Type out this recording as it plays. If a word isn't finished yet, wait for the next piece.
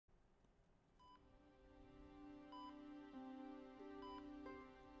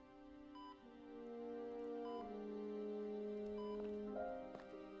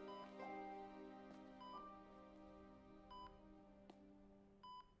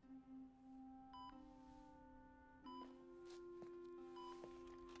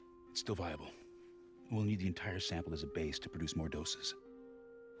Still viable. We'll need the entire sample as a base to produce more doses.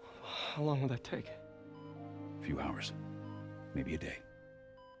 How long will that take? A few hours. Maybe a day.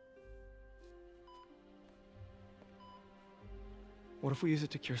 What if we use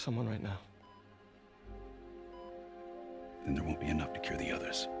it to cure someone right now? Then there won't be enough to cure the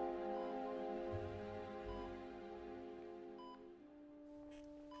others.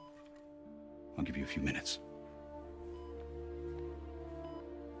 I'll give you a few minutes.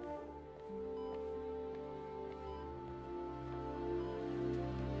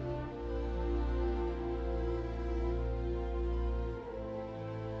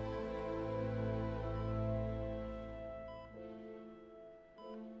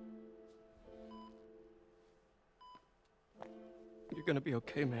 You're gonna be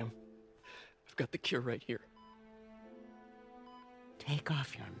okay, ma'am. I've got the cure right here. Take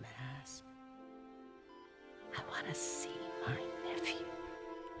off your mask. I want to see my nephew.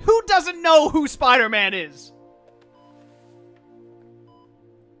 Who doesn't know who Spider-Man is?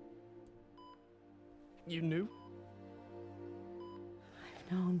 You knew?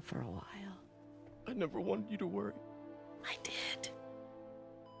 I've known for a while. I never wanted you to worry. I did.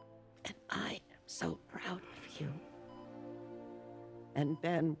 And I am so proud of you. And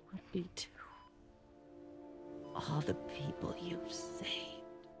Ben would be too. All the people you've saved.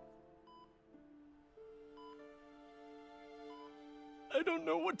 I don't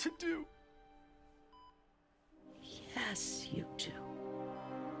know what to do. Yes, you do.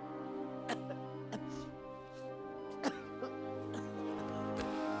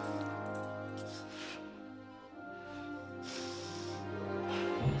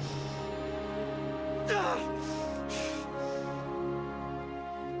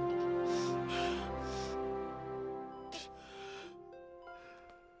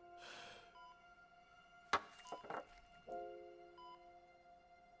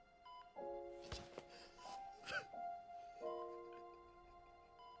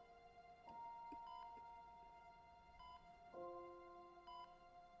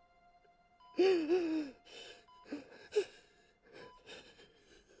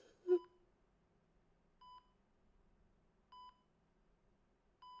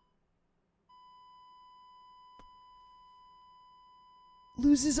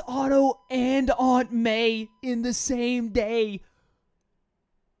 Loses Otto and Aunt May in the same day.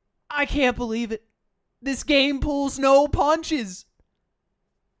 I can't believe it. This game pulls no punches.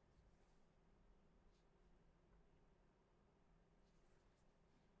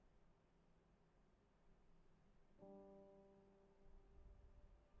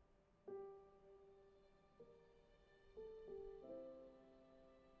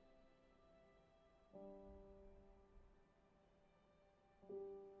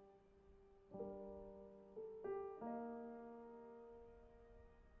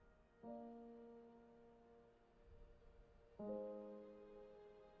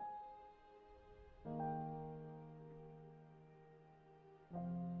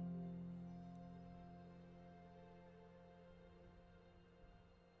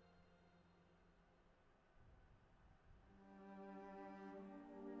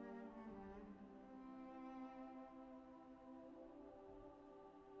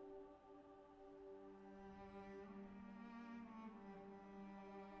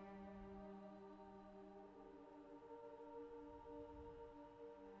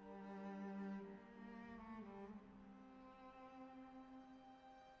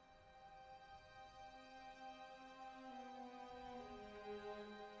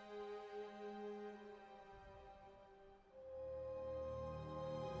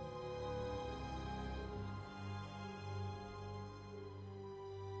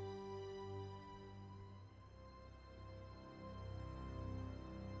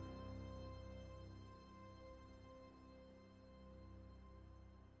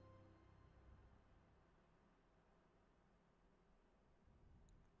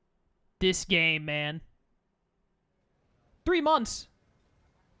 This game, man. 3 months.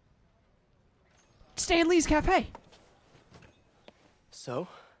 Stan Lee's Cafe. So?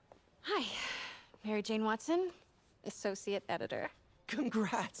 Hi, Mary Jane Watson, Associate Editor.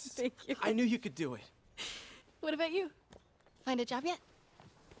 Congrats. Thank you. I knew you could do it. What about you? Find a job yet?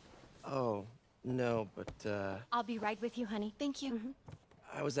 Oh, no, but, I'll be right with you, honey. Thank you.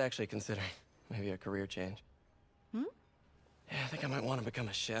 I was actually considering maybe a career change. Hmm? Yeah, I think I might want to become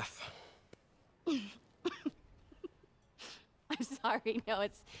a chef. I'm sorry, no,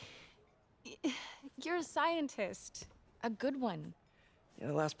 it's... You're a scientist. A good one. Yeah,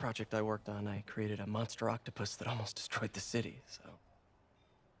 the last project I worked on, I created a monster octopus that almost destroyed the city, so...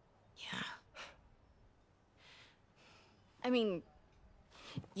 Yeah. I mean,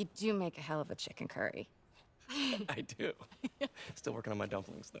 You do make a hell of a chicken curry. I do. Still working on my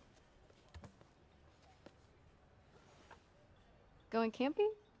dumplings, though. Going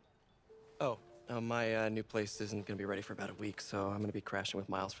camping? Oh, my new place isn't gonna be ready for about a week, so I'm gonna be crashing with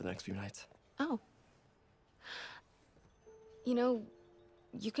Miles for the next few nights. Oh. You know,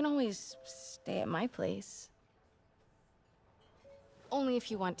 you can always stay at my place. Only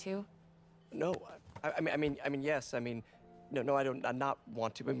if you want to. No, I mean, yes. I mean, no, I don't. I not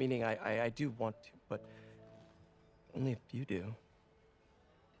want to, but meaning I do want to, but only if you do.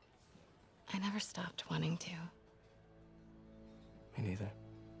 I never stopped wanting to. Me neither.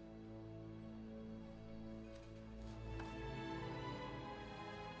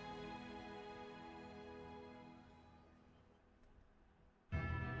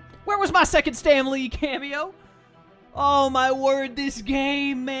 Where was my second Stan Lee cameo? Oh my word, this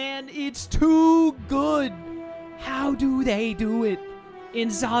game, man, it's too good. How do they do it?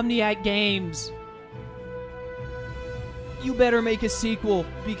 Insomniac Games. You better make a sequel,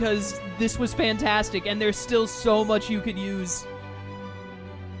 because this was fantastic, and there's still so much you could use.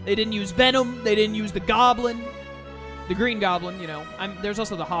 They didn't use Venom, they didn't use the Goblin. The Green Goblin, you know. There's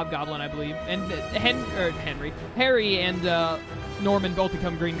also the Hobgoblin, I believe. And Harry and Norman both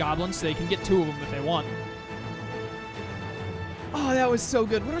become Green Goblins, so they can get 2 of them if they want. Oh, that was so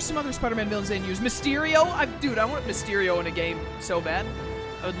good. What are some other Spider-Man villains they didn't use? Mysterio? Dude, I want Mysterio in a game so bad.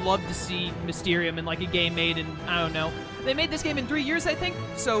 I would love to see Mysterio in, like, a game made in, I don't know. They made this game in 3 years, I think.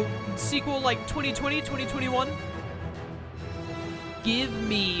 So, sequel, like, 2020, 2021. Give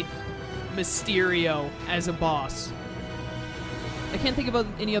me Mysterio as a boss. I can't think of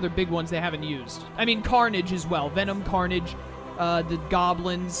any other big ones they haven't used. I mean, Carnage as well. Venom, Carnage, the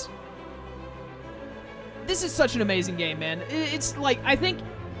Goblins. This is such an amazing game, man. It's like, I think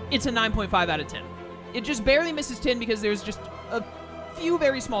it's a 9.5 out of 10. It just barely misses 10 because there's just a few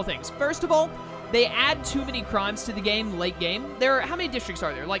very small things. First of all, they add too many crimes to the game, late game. How many districts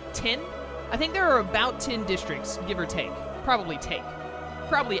are there? Like 10? I think there are about 10 districts, give or take. Probably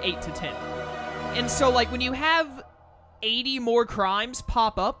 8 to 10. And so, like, when you have 80 more crimes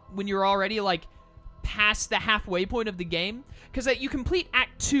pop up when you're already, like, past the halfway point of the game, because you complete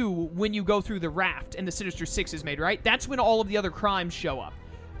Act 2 when you go through the raft and the Sinister Six is made, right? That's when all of the other crimes show up.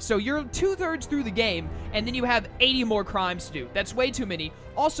 So you're 2/3 through the game, and then you have 80 more crimes to do. That's way too many.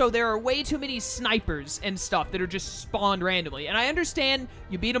 Also, there are way too many snipers and stuff that are just spawned randomly. And I understand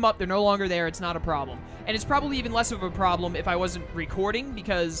you beat them up, they're no longer there, it's not a problem. And it's probably even less of a problem if I wasn't recording,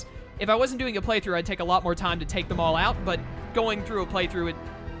 because if I wasn't doing a playthrough, I'd take a lot more time to take them all out, but going through a playthrough, it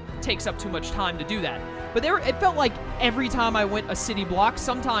takes up too much time to do that. But it felt like every time I went a city block,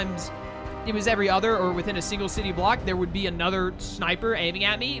 sometimes it was every other or within a single city block, there would be another sniper aiming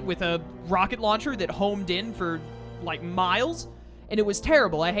at me with a rocket launcher that homed in for, like, miles, and it was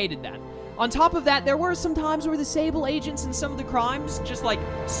terrible. I hated that. On top of that, there were some times where the Sable agents in some of the crimes just, like,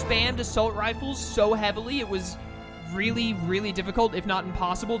 spammed assault rifles so heavily, it was really, really difficult, if not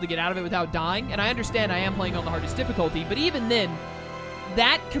impossible, to get out of it without dying. And I understand I am playing on the hardest difficulty, but even then,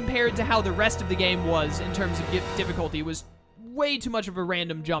 that compared to how the rest of the game was in terms of difficulty was way too much of a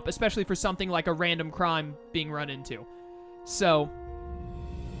random jump, especially for something like a random crime being run into. So,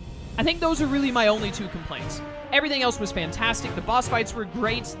 I think those are really my only 2 complaints. Everything else was fantastic. The boss fights were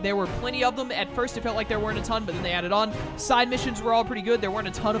great. There were plenty of them. At first, it felt like there weren't a ton, but then they added on. Side missions were all pretty good. There weren't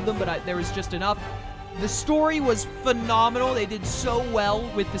a ton of them, but there was just enough. The story was phenomenal. They did so well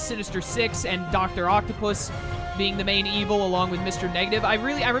with the Sinister Six and Dr. Octopus being the main evil along with Mr. Negative. I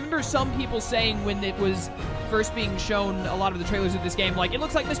remember some people saying when it was first being shown, a lot of the trailers of this game, like, it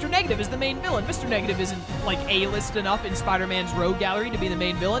looks like Mr. Negative is the main villain. Mr. Negative isn't, like, A-list enough in Spider-Man's rogue gallery to be the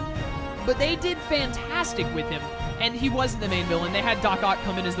main villain. But they did fantastic with him, and he wasn't the main villain. They had Doc Ock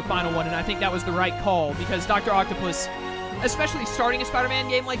come in as the final one, and I think that was the right call, because Dr. Octopus, especially starting a Spider-Man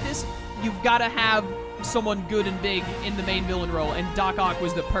game like this, you've got to have someone good and big in the main villain role, and Doc Ock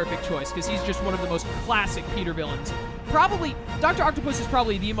was the perfect choice, because he's just one of the most classic Peter villains. Probably, Dr. Octopus is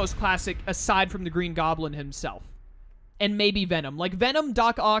probably the most classic, aside from the Green Goblin himself. And maybe Venom. Like, Venom,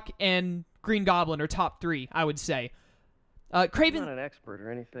 Doc Ock, and Green Goblin are top 3, I would say. Kraven... I'm not an expert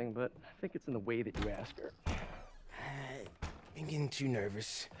or anything, but I think it's in the way that you ask her. I'm getting too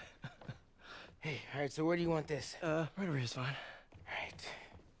nervous. Hey, all right, so where do you want this? Right over here is fine. All right.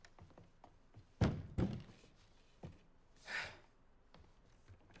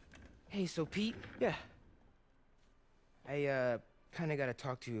 Hey, so Pete? Yeah. I, kinda gotta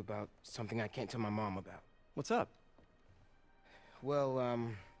talk to you about something I can't tell my mom about. What's up? Well,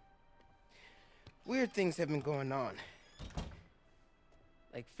 weird things have been going on.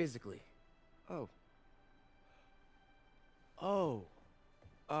 Like, physically. Oh. Oh.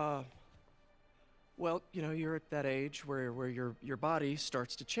 Well, you know, you're at that age where your body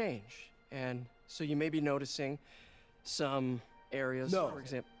starts to change. And so you may be noticing some areas, No. for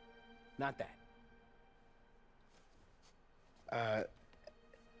example. Not that. I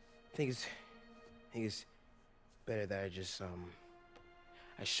think it's better that I just,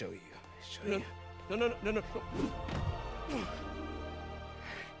 I show you. No.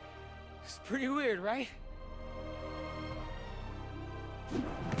 It's pretty weird, right?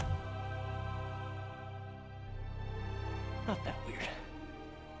 Not that weird.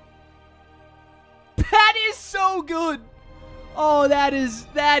 That is so good. Oh, that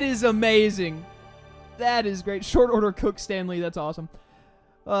is amazing. That is great. Short order cook Stanley. That's awesome.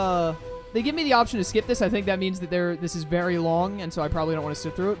 They give me the option to skip this. I think that means that this is very long, and so I probably don't want to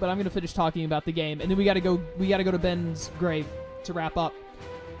sit through it. But I'm gonna finish talking about the game, and then we gotta go to Ben's grave to wrap up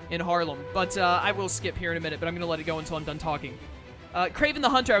in Harlem. But I will skip here in a minute. But I'm gonna let it go until I'm done talking. Kraven the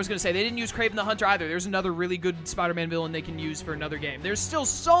Hunter, I was going to say. They didn't use Kraven the Hunter either. There's another really good Spider-Man villain they can use for another game. There's still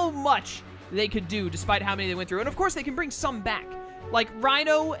so much they could do, despite how many they went through. And, of course, they can bring some back. Like,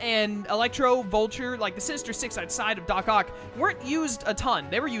 Rhino and Electro, Vulture, like the Sinister Six outside of Doc Ock, weren't used a ton.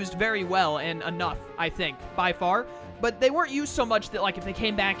 They were used very well and enough, I think, by far. But they weren't used so much that, like, if they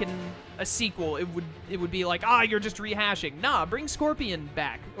came back in a sequel, it would be like, you're just rehashing. Nah, bring Scorpion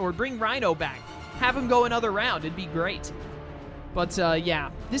back. Or bring Rhino back. Have him go another round. It'd be great. But,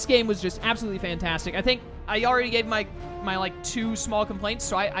 yeah, this game was just absolutely fantastic. I think I already gave my like, 2 small complaints,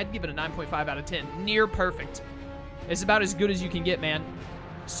 so I'd give it a 9.5 out of 10. Near perfect. It's about as good as you can get, man.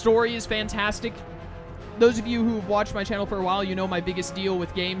 Story is fantastic. Those of you who have watched my channel for a while, you know my biggest deal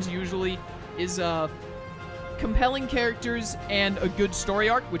with games usually is, compelling characters and a good story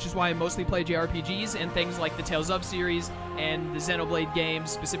arc, which is why I mostly play JRPGs and things like the Tales of series and the Xenoblade games,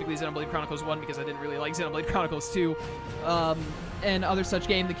 specifically Xenoblade Chronicles 1 because I didn't really like Xenoblade Chronicles 2, and other such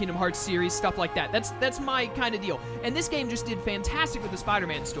game, the Kingdom Hearts series, stuff like that. That's my kind of deal. And this game just did fantastic with the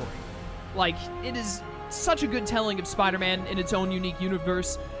Spider-Man story. Like, it is such a good telling of Spider-Man in its own unique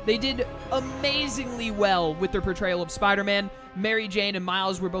universe. They did amazingly well with their portrayal of Spider-Man. Mary Jane and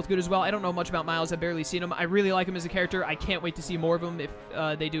Miles were both good as well. I don't know much about Miles. I've barely seen him. I really like him as a character. I can't wait to see more of him if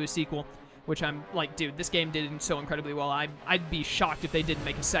they do a sequel, which I'm like, dude, this game did so incredibly well. I'd be shocked if they didn't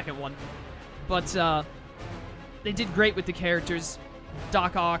make a second one. But they did great with the characters.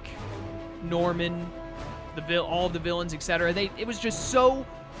 Doc Ock, Norman, all of the villains, etc. It was just so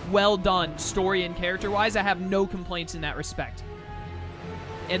well done, story and character-wise. I have no complaints in that respect.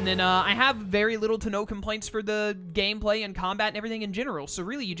 And then I have very little to no complaints for the gameplay and combat and everything in general. So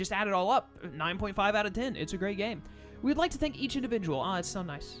really, you just add it all up. 9.5 out of 10. It's a great game. We'd like to thank each individual. It's so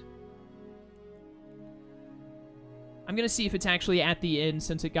nice. I'm going to see if it's actually at the end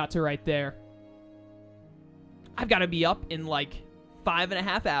since it got to right there. I've got to be up in like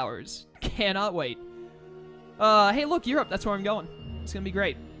 5.5 hours. Cannot wait. Hey, look, Europe. That's where I'm going. It's going to be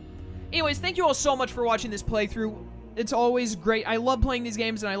great. Anyways, thank you all so much for watching this playthrough. It's always great. I love playing these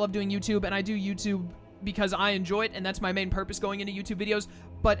games, and I love doing YouTube, and I do YouTube because I enjoy it, and that's my main purpose going into YouTube videos.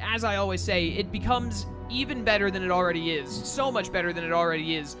 But as I always say, it becomes even better than it already is. So much better than it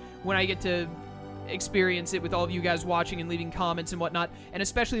already is when I get to experience it with all of you guys watching and leaving comments and whatnot, and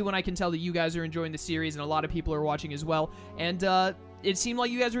especially when I can tell that you guys are enjoying the series, and a lot of people are watching as well. And it seemed like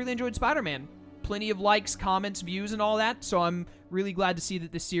you guys really enjoyed Spider-Man. Plenty of likes, comments, views, and all that, so I'm really glad to see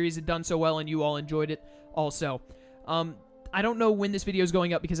that this series had done so well and you all enjoyed it also. I don't know when this video is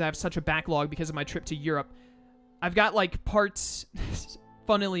going up because I have such a backlog because of my trip to Europe. I've got, like, parts...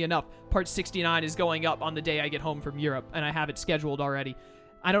 funnily enough, part 69 is going up on the day I get home from Europe, and I have it scheduled already.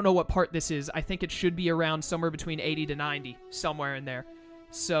 I don't know what part this is. I think it should be around somewhere between 80 to 90, somewhere in there.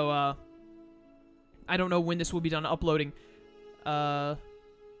 So, I don't know when this will be done uploading.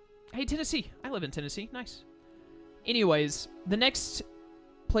 Hey, Tennessee. I live in Tennessee. Nice. Anyways, the next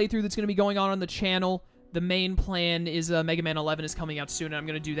playthrough that's going to be going on the channel, the main plan is Mega Man 11 is coming out soon, and I'm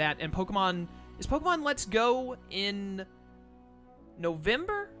going to do that. And Pokemon... Is Pokemon Let's Go in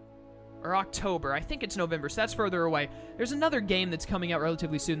November or October? I think it's November, so that's further away. There's another game that's coming out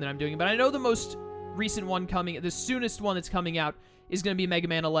relatively soon that I'm doing, but I know the most recent one coming... The soonest one that's coming out is going to be Mega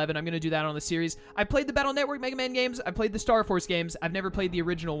Man 11. I'm going to do that on the series. I played the Battle Network Mega Man games. I played the Star Force games. I've never played the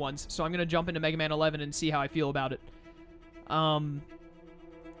original ones, so I'm going to jump into Mega Man 11 and see how I feel about it.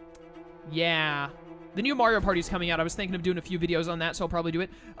 Yeah. The new Mario Party is coming out. I was thinking of doing a few videos on that, so I'll probably do it.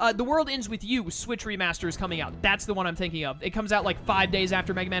 The World Ends With You Switch Remaster is coming out. That's the one I'm thinking of. It comes out like 5 days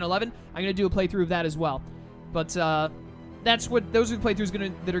after Mega Man 11. I'm going to do a playthrough of that as well. But, those are the playthroughs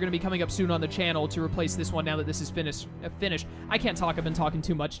that are going to be coming up soon on the channel to replace this one now that this is finished. I can't talk. I've been talking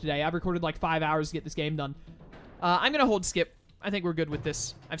too much today. I've recorded like 5 hours to get this game done. I'm going to hold skip we're good with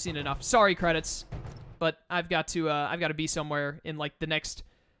this. I've seen enough. Sorry, credits, but I've got to be somewhere in like the next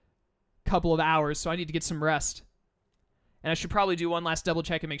couple of hours, so I need to get some rest. And I should probably do one last double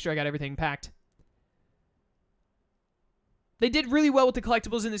check and make sure I got everything packed. They did really well with the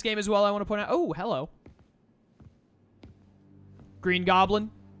collectibles in this game as well, I want to point out. Oh, hello. Green Goblin.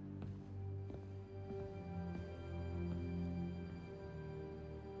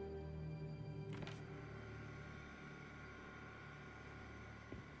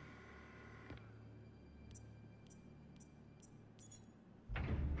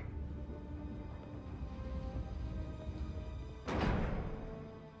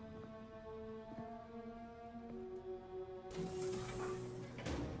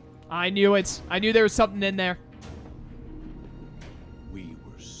 I knew it. I knew there was something in there. We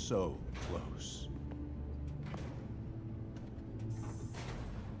were so close.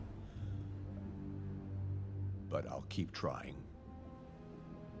 But I'll keep trying.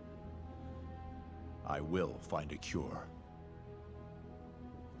 I will find a cure.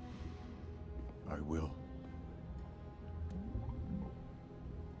 I will.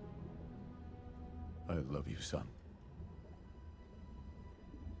 I love you, son.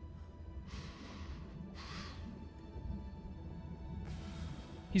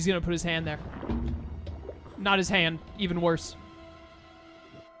 He's gonna put his hand there. Not his hand. Even worse.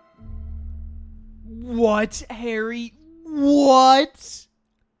 What, Harry? What?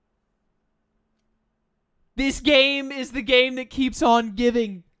 This game is the game that keeps on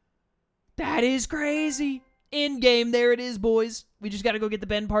giving. That is crazy. In game, there it is, boys. We just gotta go get the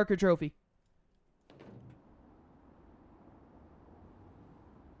Ben Parker trophy.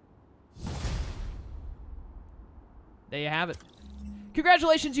 There you have it.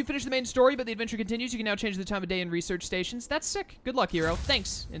 Congratulations, you finished the main story, but the adventure continues. You can now change the time of day in research stations. That's sick. Good luck, hero.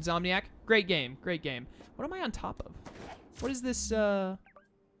 Thanks, Insomniac. Great game. Great game. What am I on top of? What is this, Oh,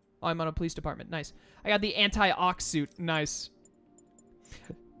 I'm on a police department. Nice. I got the anti-ox suit. Nice.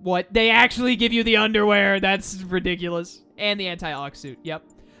 What? They actually give you the underwear. That's ridiculous. And the anti-ox suit. Yep.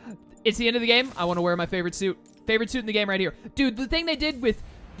 It's the end of the game. I want to wear my favorite suit. Favorite suit in the game right here. Dude, the thing they did with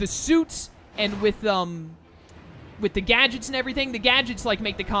the suits and with the gadgets and everything, the gadgets, like,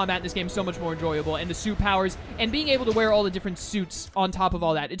 make the combat in this game so much more enjoyable, and the suit powers, and being able to wear all the different suits on top of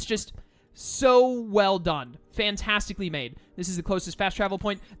all that. It's just so well done. Fantastically made. This is the closest fast travel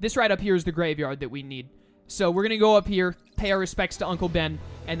point. This right up here is the graveyard that we need. So we're going to go up here, pay our respects to Uncle Ben,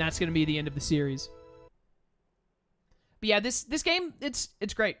 and that's going to be the end of the series. But yeah, this game, it's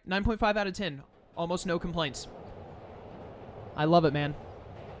great. 9.5 out of 10. Almost no complaints. I love it, man.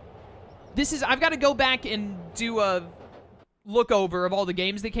 I've got to go back and do a look over of all the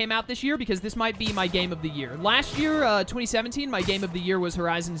games that came out this year, because this might be my game of the year. Last year, 2017, my game of the year was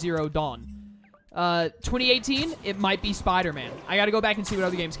Horizon Zero Dawn. 2018, it might be Spider-Man. I got to go back and see what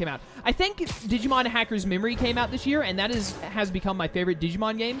other games came out. I think Digimon Hacker's Memory came out this year, and that has become my favorite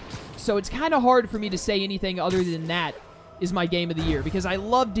Digimon game. So it's kind of hard for me to say anything other than that is my game of the year, because I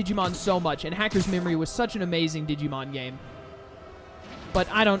love Digimon so much, and Hacker's Memory was such an amazing Digimon game. But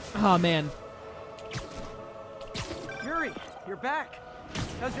I don't... Oh, man. Yuri, you're back.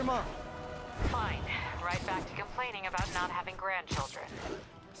 How's your mom? Fine. Right back to complaining about not having grandchildren.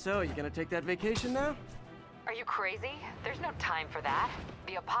 So, you gonna take that vacation now? Are you crazy? There's no time for that.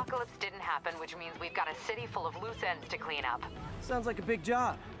 The apocalypse didn't happen, which means we've got a city full of loose ends to clean up. Sounds like a big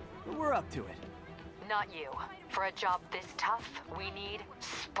job, but we're up to it. Not you. For a job this tough, we need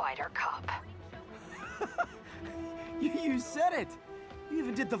Spider Cop. You said it! You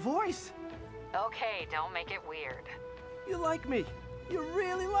even did the voice! Okay, don't make it weird. You like me! You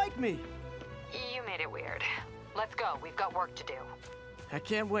really like me! You made it weird. Let's go, we've got work to do. I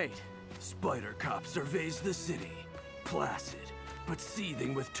can't wait. Spider Cop surveys the city, placid, but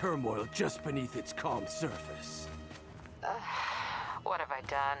seething with turmoil just beneath its calm surface. What have I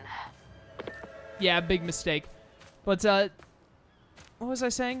done? Yeah, big mistake. But, what was I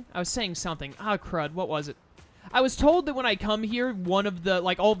saying? I was saying something. Ah, crud. What was it? I was told that when I come here, one of the,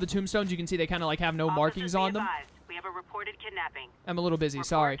 like, all of the tombstones, you can see they kind of, like, have no markings on them. We have a reported kidnapping. I'm a little busy,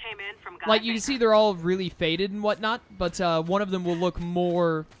 sorry. Came in from Like, you can see they're all really faded and whatnot, but one of them will look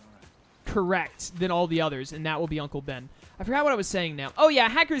more correct than all the others, and that will be Uncle Ben. I forgot what I was saying now. Oh, yeah,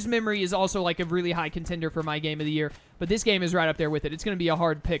 Hacker's Memory is also, like, a really high contender for my game of the year, but this game is right up there with it. It's going to be a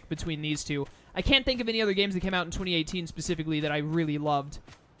hard pick between these two. I can't think of any other games that came out in 2018 specifically that I really loved,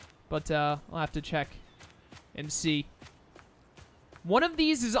 but I'll have to check and see. One of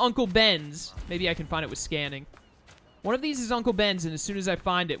these is Uncle Ben's. Maybe I can find it with scanning. One of these is Uncle Ben's, and as soon as I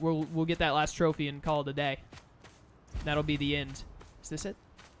find it, we'll get that last trophy and call it a day. That'll be the end. Is this it?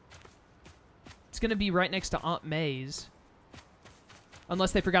 It's going to be right next to Aunt May's.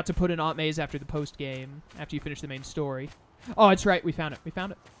 Unless they forgot to put in Aunt May's after the post-game, after you finish the main story. Oh, it's right. We found it. We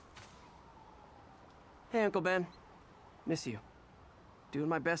found it. Hey, Uncle Ben. Miss you. Doing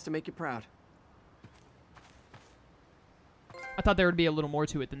my best to make you proud. I thought there would be a little more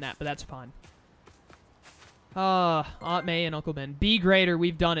to it than that, but that's fine. Aunt May and Uncle Ben. Be greater.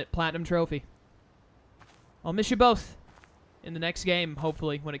 We've done it. Platinum trophy. I'll miss you both in the next game,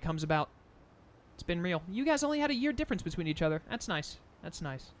 hopefully, when it comes about. It's been real. You guys only had a year difference between each other. That's nice. That's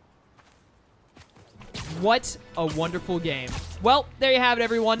nice. What a wonderful game. Well, there you have it,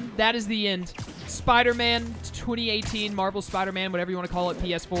 everyone. That is the end. Spider-Man 2018, Marvel Spider-Man, whatever you want to call it,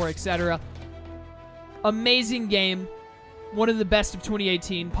 PS4, etc. Amazing game. One of the best of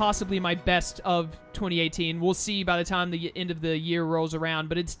 2018, possibly my best of 2018. We'll see by the time the end of the year rolls around,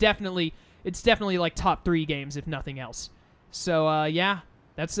 but it's definitely like top 3 games, if nothing else. So, yeah,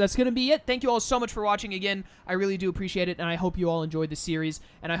 that's going to be it. Thank you all so much for watching again. I really do appreciate it, and I hope you all enjoyed the series,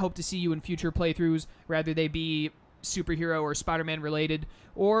 and I hope to see you in future playthroughs, whether they be superhero or Spider-Man related,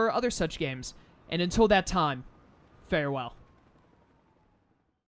 or other such games. And until that time, farewell.